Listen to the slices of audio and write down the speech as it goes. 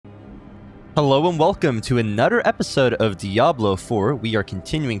Hello and welcome to another episode of Diablo IV. We are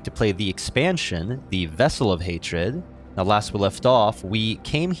continuing to play the expansion, the Vessel of Hatred. Now, last we left off, we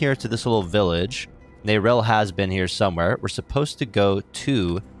came here to this little village. Neyrel has been here somewhere. We're supposed to go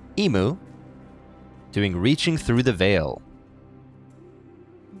to Emu, doing Reaching Through the Veil.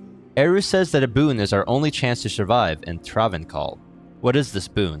 Eru says that a boon is our only chance to survive in Travancal. What is this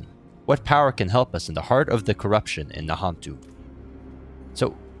boon? What power can help us in the heart of the corruption in Nahantu?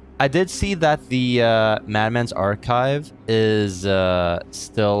 So, I did see that the Madman's Archive is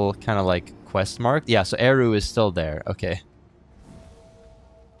still kind of like quest marked. Yeah, so Eru is still there. Okay.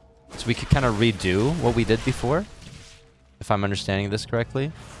 So we could kind of redo what we did before, if I'm understanding this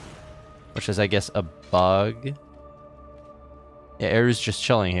correctly. Which is, I guess, a bug. Yeah, Eru's just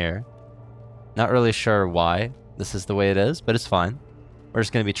chilling here. Not really sure why this is the way it is, but it's fine. We're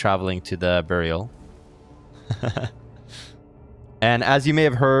just going to be traveling to the burial. And as you may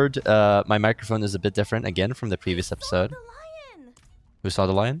have heard, my microphone is a bit different again from the previous episode. Who saw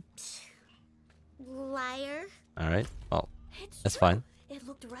the lion? Liar. Alright, well, that's fine. We're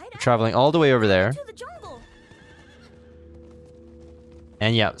We're traveling all the way over there.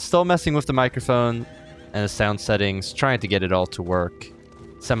 And yeah, still messing with the microphone and the sound settings, trying to get it all to work.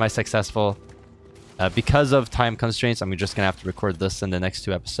 Semi-successful. Because of time constraints, I'm just going to have to record this in the next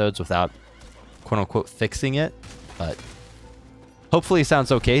 2 episodes without quote-unquote fixing it. But hopefully it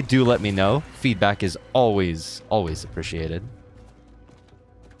sounds okay. Do let me know. Feedback is always appreciated.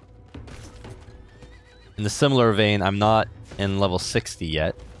 In the similar vein, I'm not in level 60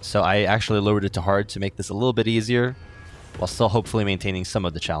 yet, so I actually lowered it to hard to make this a little bit easier, while still hopefully maintaining some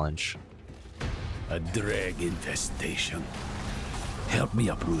of the challenge. A drag infestation. Help me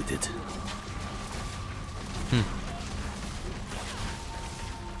uproot it.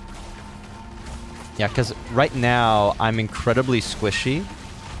 Yeah, because right now I'm incredibly squishy,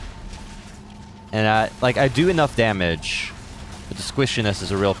 and I do enough damage, but the squishiness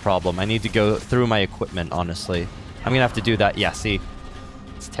is a real problem. I need to go through my equipment, honestly. I'm gonna have to do that. Yeah, see,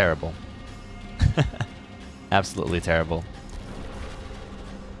 it's terrible. Absolutely terrible.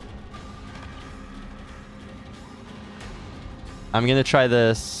 I'm gonna try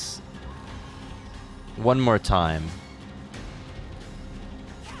this one more time.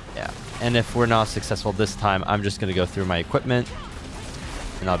 Yeah. And if we're not successful this time, I'm just going to go through my equipment,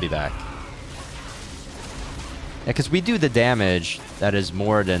 and I'll be back. Yeah, because we do the damage that is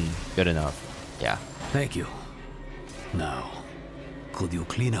more than good enough. Yeah. Thank you. Now, could you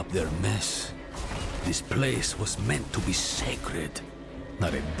clean up their mess? This place was meant to be sacred,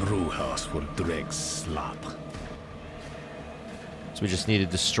 not a brew house for dregs slop. So we just need to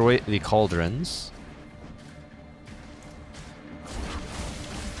destroy the cauldrons.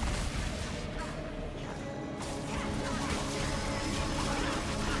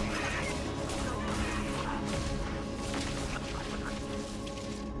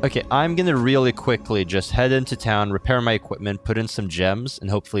 Okay, I'm gonna really quickly just head into town, repair my equipment, put in some gems, and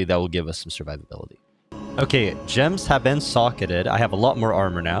hopefully that will give us some survivability. Okay, gems have been socketed. I have a lot more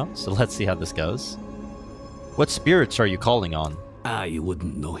armor now, so let's see how this goes. What spirits are you calling on? You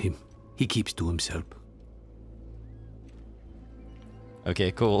wouldn't know him. He keeps to himself.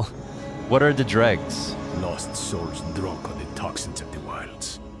 Okay, cool. What are the dregs? Lost souls drunk on the toxins of the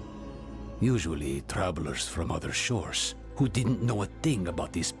wilds. Usually travelers from other shores who didn't know a thing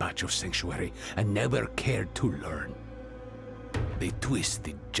about this patch of sanctuary and never cared to learn. They twist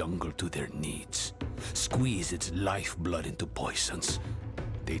the jungle to their needs, squeeze its lifeblood into poisons.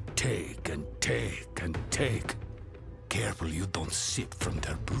 They take and take and take. Careful you don't sip from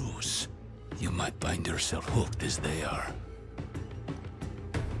their brews. You might find yourself hooked as they are.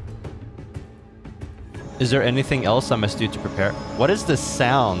 Is there anything else I must do to prepare? What is the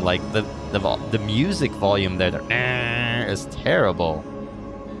sound? Like the music volume there is terrible.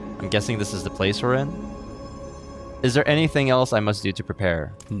 I'm guessing this is the place we're in. Is there anything else I must do to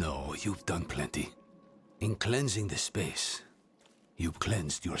prepare? No, you've done plenty. In cleansing the space, you've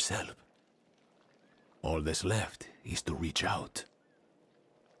cleansed yourself. All that's left is to reach out.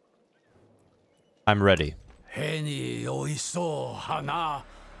 I'm ready. Heni oiso hana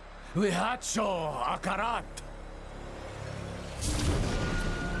vihacho Akarat.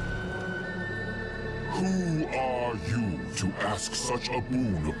 Who are you to ask such a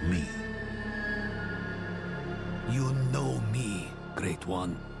boon of me? You know me, Great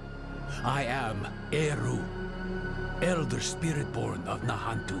One. I am Eru, Elder Spirit-born of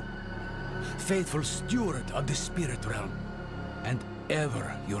Nahantu, faithful steward of the Spirit Realm, and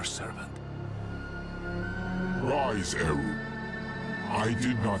ever your servant. Rise, Eru. I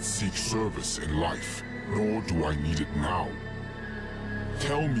did not seek service in life, nor do I need it now.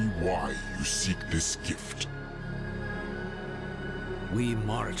 Tell me why you seek this gift. We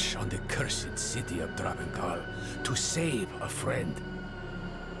march on the cursed city of Dravenkal to save a friend.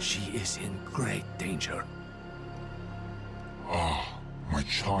 She is in great danger. Ah, my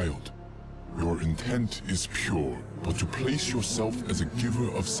child. Your intent is pure, but to place yourself as a giver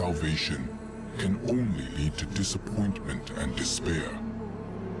of salvation can only lead to disappointment and despair.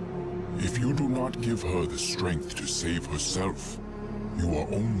 If you do not give her the strength to save herself, you are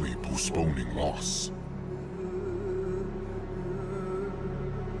only postponing loss.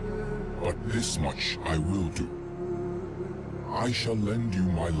 But this much I will do. I shall lend you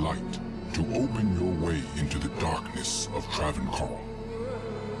my light to open your way into the darkness of Travancore.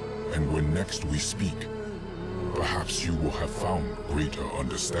 And when next we speak, perhaps you will have found greater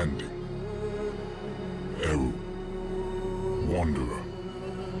understanding. Eru, Wanderer,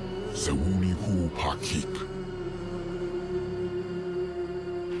 Sewuni Hu Pakik.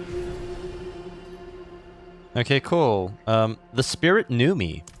 Okay, cool. The spirit knew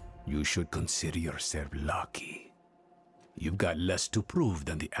me. You should consider yourself lucky. You've got less to prove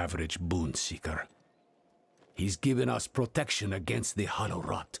than the average boon seeker. He's given us protection against the hollow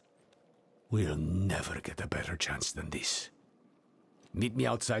rot. We'll never get a better chance than this. Meet me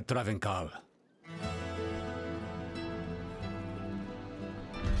outside Travenkal.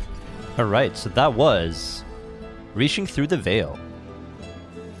 Alright, so that was reaching through the veil.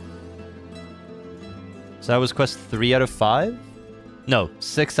 So that was quest 3 out of 5? No,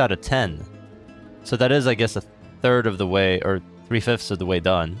 6 out of 10. So that is, I guess, a third of the way, or 3/5 of the way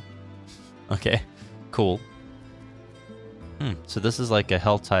done. Okay, cool. So this is like a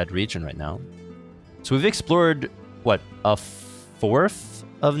Helltide region right now. So we've explored, what, a fourth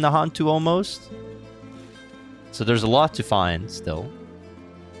of Nahantu almost? So there's a lot to find still.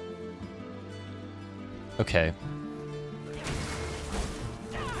 Okay.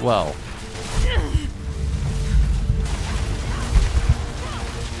 Well.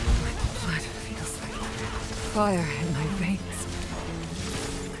 Blood feels like fire in my veins.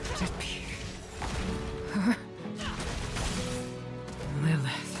 Could it be her?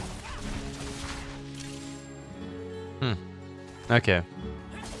 Lilith. Okay.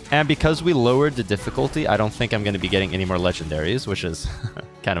 And because we lowered the difficulty, I don't think I'm going to be getting any more legendaries, which is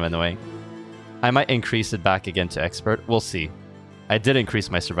kind of annoying. I might increase it back again to expert. We'll see. I did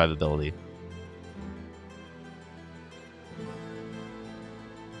increase my survivability.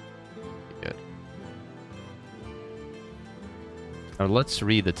 Good. Now let's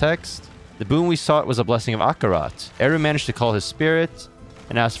read the text. The boon we sought was a blessing of Akarat. Eru managed to call his spirit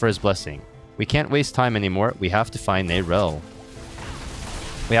and ask for his blessing. We can't waste time anymore. We have to find Neyrel.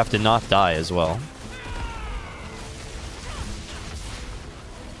 We have to not die as well.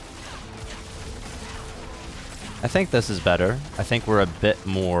 I think this is better. I think we're a bit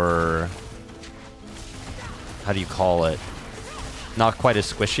more... How do you call it? Not quite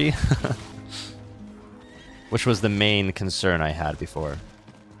as squishy. Which was the main concern I had before.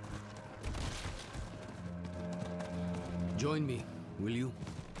 Join me, will you?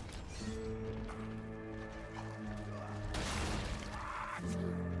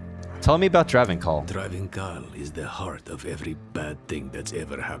 Tell me about Dravenkal. Dravenkal is the heart of every bad thing that's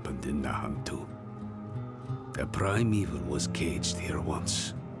ever happened in Nahantu. A primeval was caged here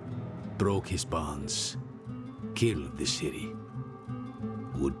once, broke his bonds, killed the city,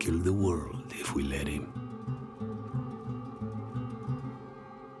 would kill the world if we let him.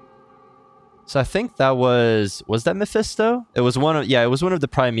 So I think that was that Mephisto? It was one of, yeah, it was one of the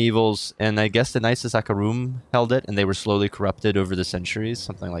primevals, and I guess the Knights of Zakarum held it, and they were slowly corrupted over the centuries,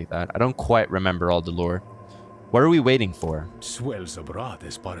 something like that. I don't quite remember all the lore. What are we waiting for? Swells abroad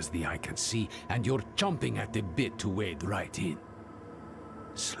as far as the eye can see, and you're chomping at the bit to wade right in.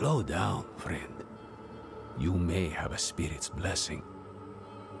 Slow down, friend. You may have a spirit's blessing,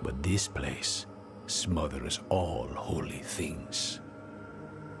 but this place smothers all holy things.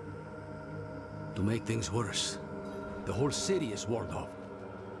 To make things worse, the whole city is walled off.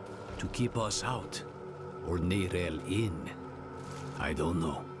 To keep us out, or Neyrel in, I don't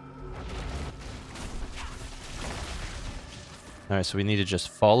know. Alright, so we need to just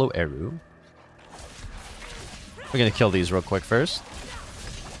follow Eru. We're gonna kill these real quick first.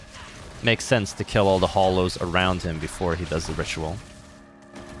 Makes sense to kill all the hollows around him before he does the ritual.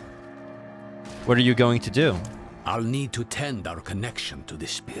 What are you going to do? I'll need to tend our connection to the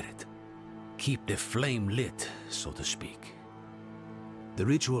spirit. Keep the flame lit, so to speak. The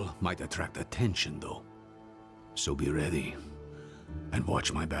ritual might attract attention, though. So be ready, and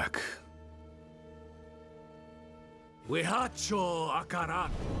watch my back. Wehacho Akarat,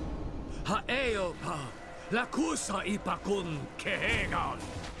 Haeopa,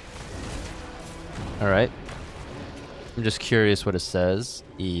 Alright. I'm just curious what it says.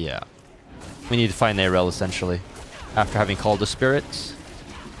 Yeah. We need to find Narel, essentially. After having called the spirits.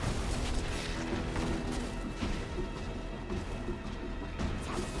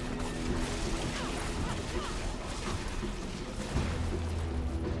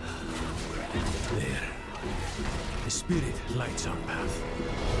 There. The spirit lights our path.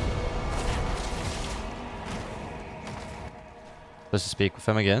 Let's speak with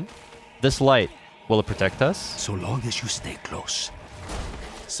him again. This light, will it protect us? So long as you stay close.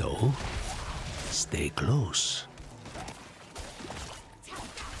 So, stay close.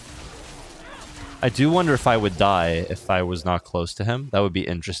 I do wonder if I would die if I was not close to him. That would be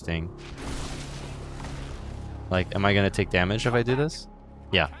interesting. Like, am I going to take damage if I do this?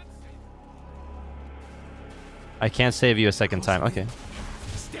 Yeah. I can't save you a second time. Okay.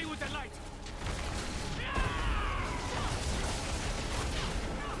 Stay with the light.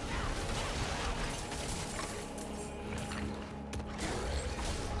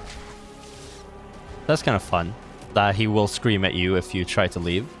 That's kind of fun. That he will scream at you if you try to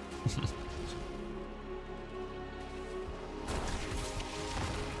leave.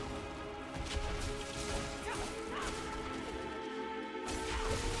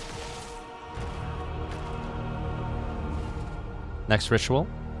 Next ritual.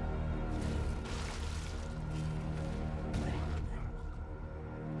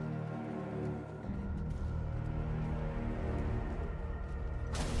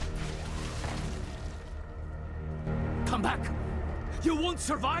 Come back. You won't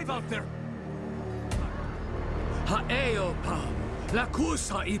survive out there.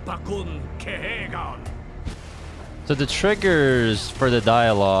 So the triggers for the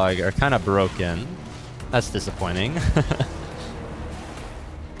dialogue are kind of broken. That's disappointing.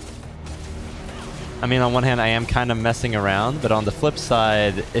 I mean, on one hand, I am kind of messing around, but on the flip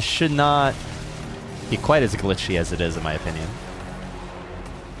side, it should not be quite as glitchy as it is, in my opinion.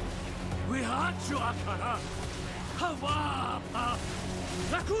 We had you, Akarat. Hawapa.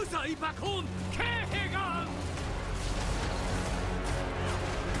 Lakusa ipakun kehegan.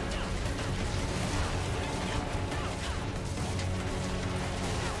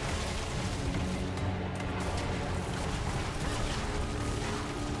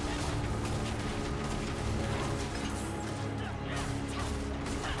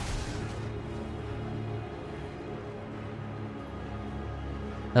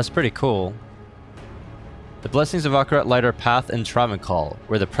 That's pretty cool. The blessings of Akarat light our path in Travancore,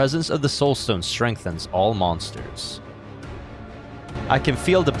 where the presence of the Soulstone strengthens all monsters. I can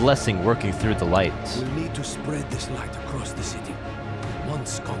feel the blessing working through the light. We'll need to spread this light across the city, one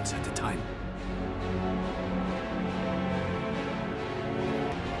sconce at a time.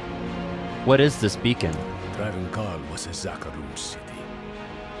 What is this beacon? Travancore was a Zakarum city.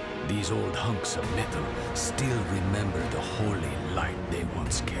 These old hunks of metal still remember the holy light they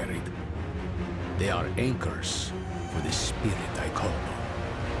once carried. They are anchors for the spirit I call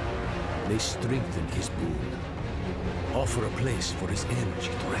upon. They strengthen his boon, offer a place for his energy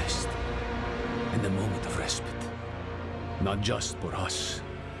to rest, and a moment of respite. Not just for us,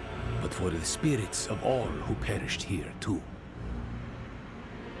 but for the spirits of all who perished here too.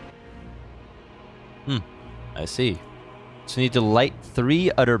 I see. So we need to light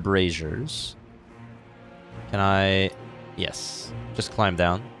 3 utter braziers. Can I... Yes. Just climb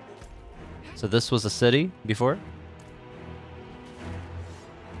down. So this was a city before?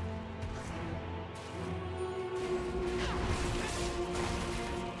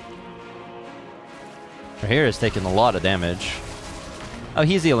 Right here is taking a lot of damage. Oh,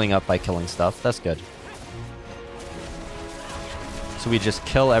 he's healing up by killing stuff. That's good. So we just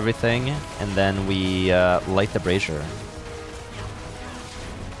kill everything, and then we light the brazier.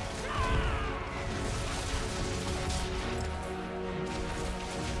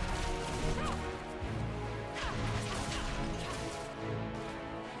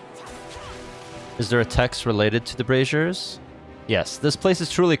 Is there a text related to the braziers? Yes, this place is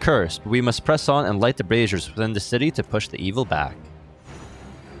truly cursed, but we must press on and light the braziers within the city to push the evil back.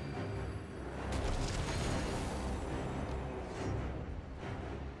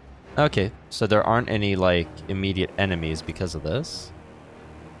 Okay, so there aren't any, like, immediate enemies because of this.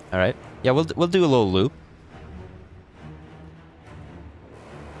 Alright. Yeah, we'll do a little loop.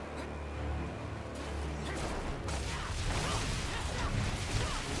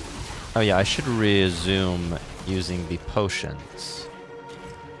 Oh yeah, I should resume using the potions.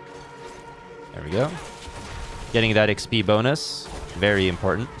 There we go. Getting that XP bonus. Very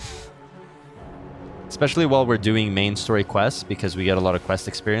important. Especially while we're doing main story quests, because we get a lot of quest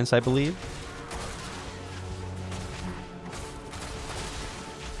experience, I believe.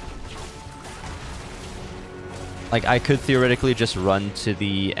 Like, I could theoretically just run to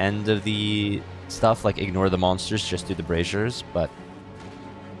the end of the stuff, like ignore the monsters, just do the braziers, but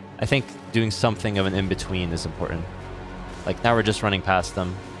I think doing something of an in-between is important. Like, now we're just running past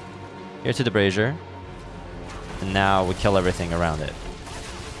them. Here to the brazier. And now we kill everything around it.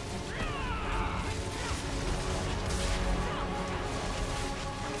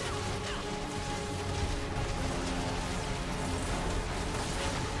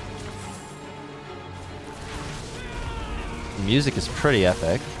 The music is pretty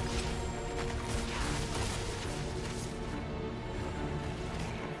epic.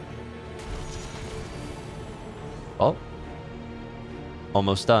 Oh.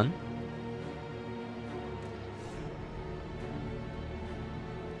 Almost done.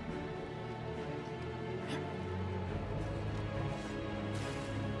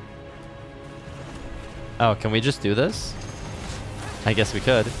 Oh, can we just do this? I guess we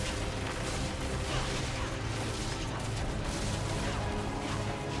could.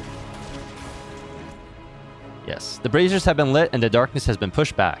 Yes, the braziers have been lit and the darkness has been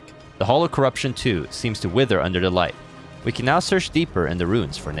pushed back. The Hall of Corruption, too, seems to wither under the light. We can now search deeper in the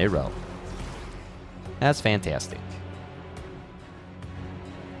ruins for Neyrelle. That's fantastic.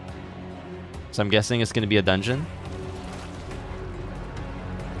 So I'm guessing it's going to be a dungeon.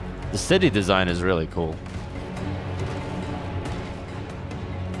 The city design is really cool.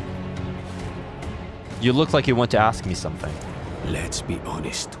 You look like you want to ask me something. Let's be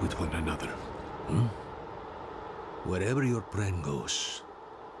honest with one another. Wherever your friend goes,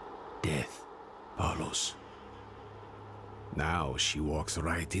 death follows. Now she walks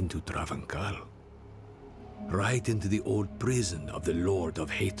right into Travancal. Right into the old prison of the Lord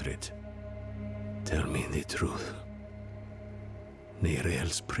of Hatred. Tell me the truth.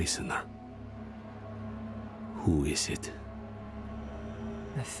 Neyrelle's prisoner. Who is it?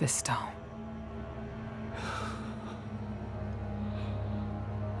 Mephisto.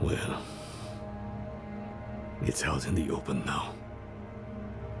 Well, it's out in the open now.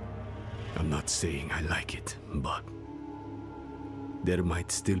 I'm not saying I like it, but there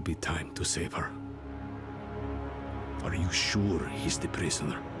might still be time to save her. Are you sure he's the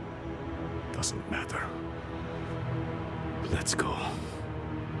prisoner? Doesn't matter. Let's go.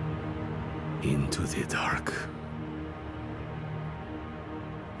 Into the dark.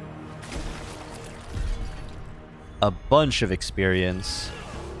 A bunch of experience.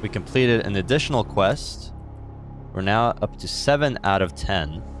 We completed an additional quest. We're now up to 7 out of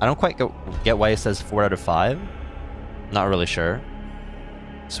 10. I don't quite get why it says 4 out of 5. Not really sure.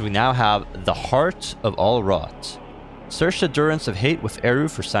 So we now have the Heart of All Rot. Search the Durance of Hate with Eru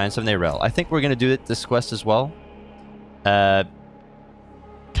for signs of Neyrelle. I think we're going to do this quest as well. Kind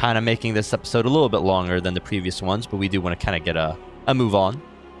of making this episode a little bit longer than the previous ones, but we do want to kind of get a move on.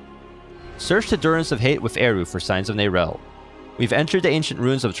 Search the Durance of Hate with Eru for signs of Neyrelle. We've entered the ancient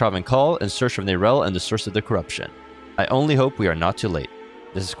ruins of Travancal in search of Neyrelle and the source of the corruption. I only hope we are not too late.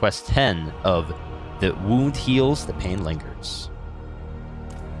 This is quest 10 of The Wound Heals, the Pain Lingers.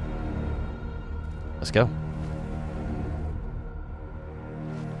 Let's go.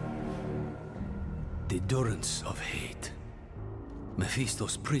 The Durance of Hate.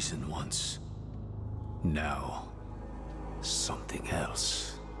 Mephisto's prison once. Now, something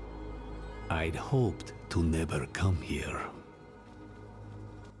else. I'd hoped to never come here.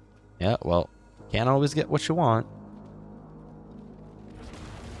 Yeah, well, can't always get what you want.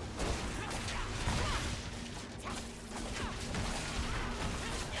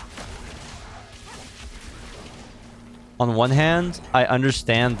 On one hand, I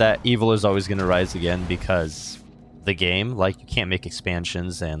understand that evil is always going to rise again because the game, like, you can't make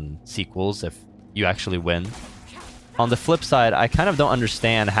expansions and sequels if you actually win. On the flip side, I kind of don't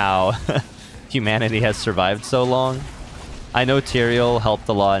understand how humanity has survived so long. I know Tyrael helped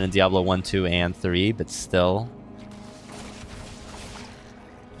a lot in Diablo 1, 2, and 3, but still.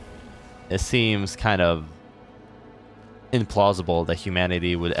 It seems kind of implausible that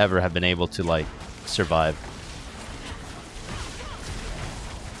humanity would ever have been able to, like, survive.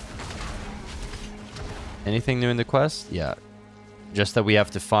 Anything new in the quest? Yeah. Just that we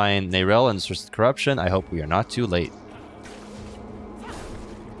have to find Neyrelle and the source of corruption. I hope we are not too late.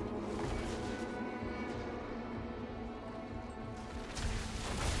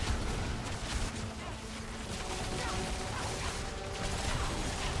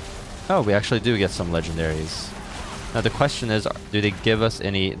 Oh, we actually do get some legendaries. Now the question is, do they give us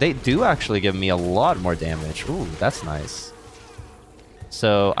any... They do actually give me a lot more damage. Ooh, that's nice.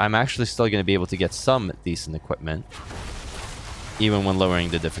 So I'm actually still going to be able to get some decent equipment, even when lowering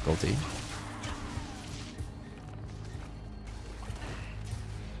the difficulty.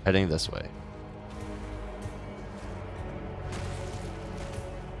 Heading this way.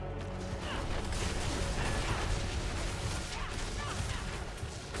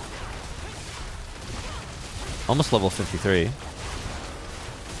 Almost level 53.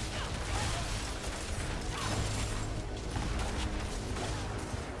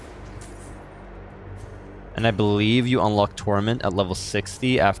 And I believe you unlock Torment at level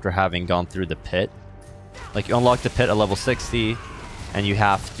 60 after having gone through the pit. Like, you unlock the pit at level 60, and you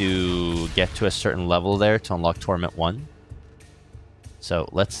have to get to a certain level there to unlock Torment 1. So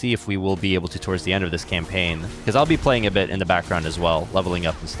let's see if we will be able to towards the end of this campaign, because I'll be playing a bit in the background as well, leveling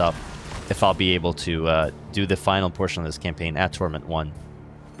up and stuff, if I'll be able to do the final portion of this campaign at Torment 1.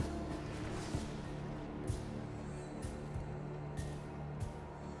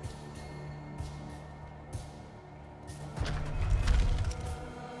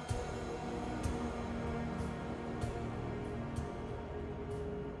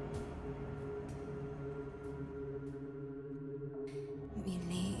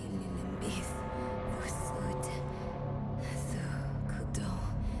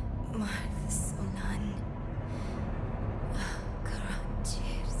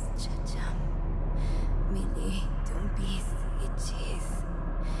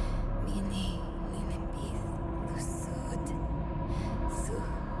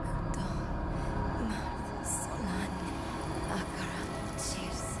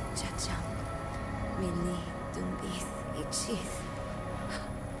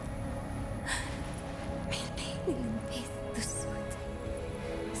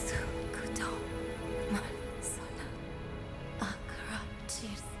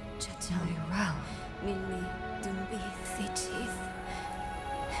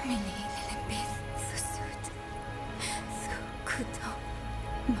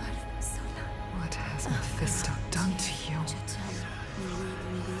 What has Mephisto done to you?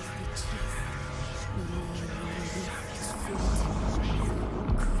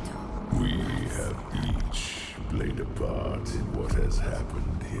 We have each played a part in what has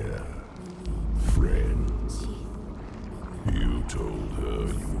happened here. Friends, you told her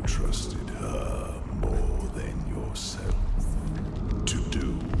you trusted her more than yourself to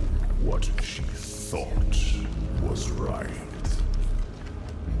do what she thought was right.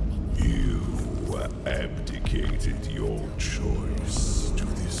 You abdicated your choice to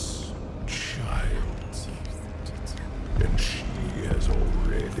this child, and she has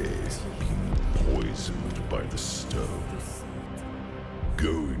already been poisoned by the stone.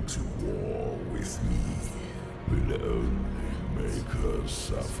 Going to war with me will only make her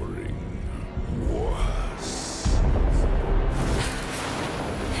suffering worse.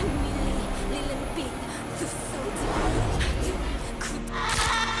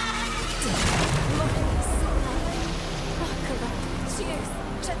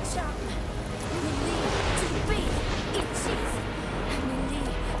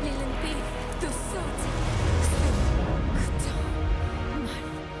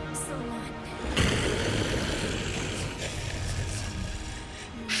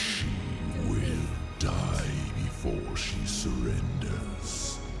 Before she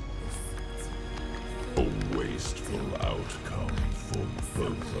surrenders. A wasteful outcome for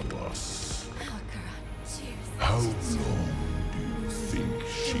both of us. How long do you think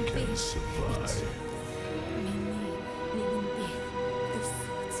she can survive?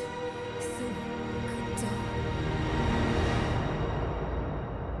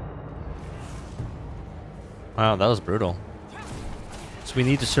 Wow, that was brutal. So we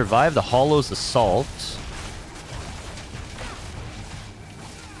need to survive the Hollow's assault.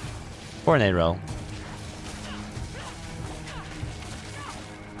 Tornado.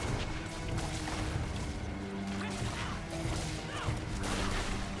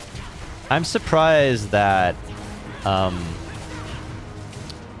 I'm surprised that the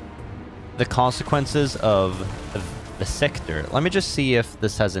consequences of the sector. Let me just see if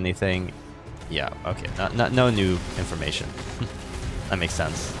this has anything. Yeah, okay. No new information. That makes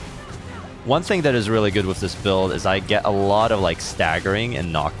sense. One thing that is really good with this build is I get a lot of like staggering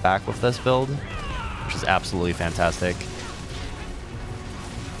and knockback with this build, which is absolutely fantastic.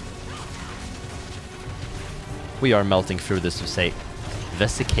 We are melting through this to say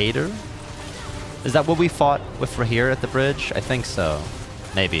Vesicator. Is that what we fought with for here at the bridge? I think so.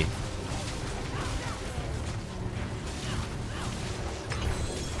 Maybe.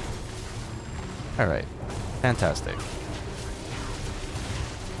 Alright. Fantastic.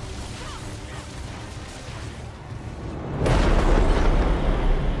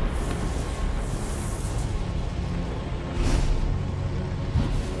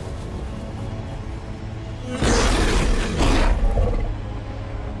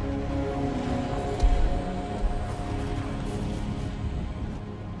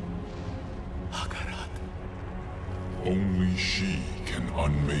 Only she can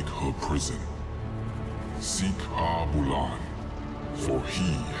unmake her prison. Seek Abulan, for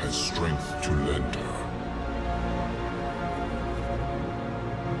he has strength to lend her.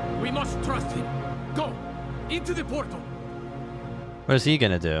 We must trust him. Go! Into the portal! What is he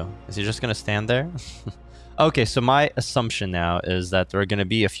gonna do? Is he just gonna stand there? Okay, so my assumption now is that there are gonna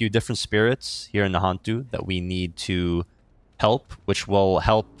be a few different spirits here in the Hantu that we need to help, which will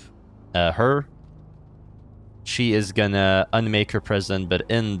help her. She is gonna unmake her prison, but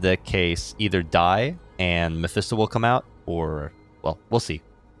in the case, either die and Mephisto will come out, or, well, we'll see.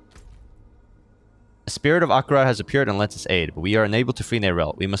 A spirit of Akarat has appeared and lent us aid, but we are unable to free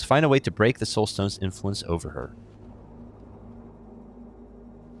Nerel. We must find a way to break the Soulstone's influence over her.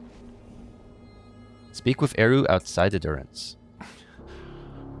 Speak with Eru outside the Durance.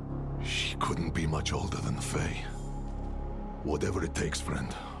 She couldn't be much older than the Fae. Whatever it takes,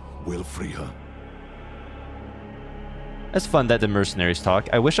 friend, we'll free her. It's fun that the mercenaries talk.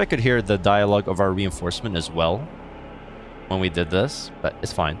 I wish I could hear the dialogue of our reinforcement as well when we did this, but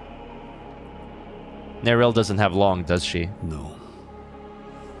it's fine. Nerel doesn't have long, does she? No.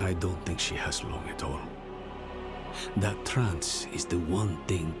 I don't think she has long at all. That trance is the one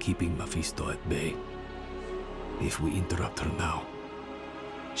thing keeping Mephisto at bay. If we interrupt her now,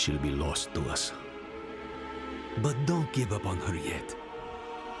 she'll be lost to us. But don't give up on her yet.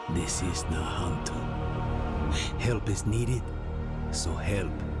 This is the Hantu. Help is needed, so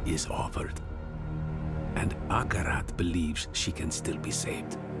help is offered. And Akarat believes she can still be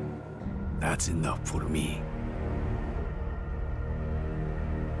saved. That's enough for me.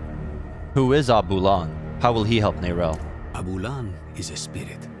 Who is Abulan? How will he help Nerel? Abulan is a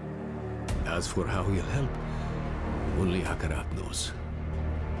spirit. As for how he'll help, only Akarat knows.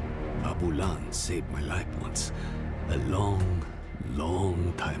 Abulan saved my life once, a long,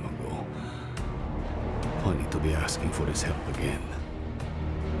 long time ago. Funny to be asking for his help again.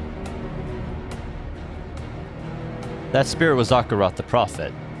 That spirit was Akarat the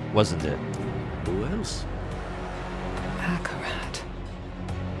Prophet, wasn't it? Who else? Akarat.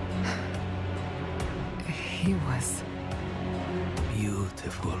 He was...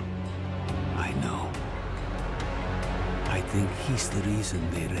 Beautiful. I know. I think he's the reason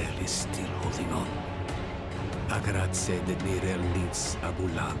Nerel is still holding on. Akarat said that Nerel needs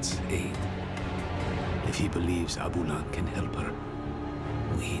Abulan's aid. If he believes Abulan can help her,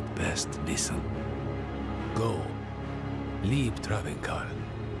 we'd best listen. Go. Leave Travenkar.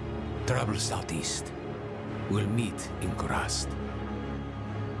 Travel southeast. We'll meet in Kurast.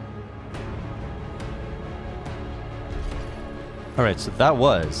 Alright, so that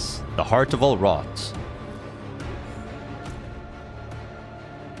was the Heart of All Rot.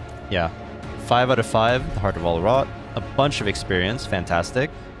 Yeah. 5 out of 5, the Heart of All Rot. A bunch of experience, fantastic.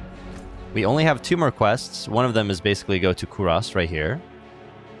 We only have 2 more quests. One of them is basically go to Kurast right here.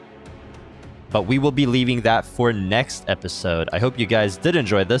 But we will be leaving that for next episode. I hope you guys did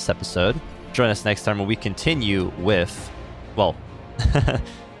enjoy this episode. Join us next time when we continue with, well,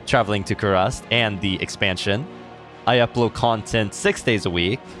 traveling to Kurast and the expansion. I upload content 6 days a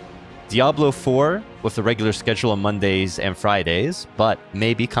week. Diablo 4 with the regular schedule on Mondays and Fridays, but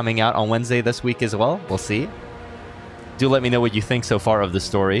maybe coming out on Wednesday this week as well. We'll see. Do let me know what you think so far of the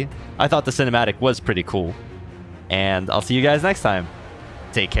story. I thought the cinematic was pretty cool. And I'll see you guys next time.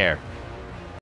 Take care.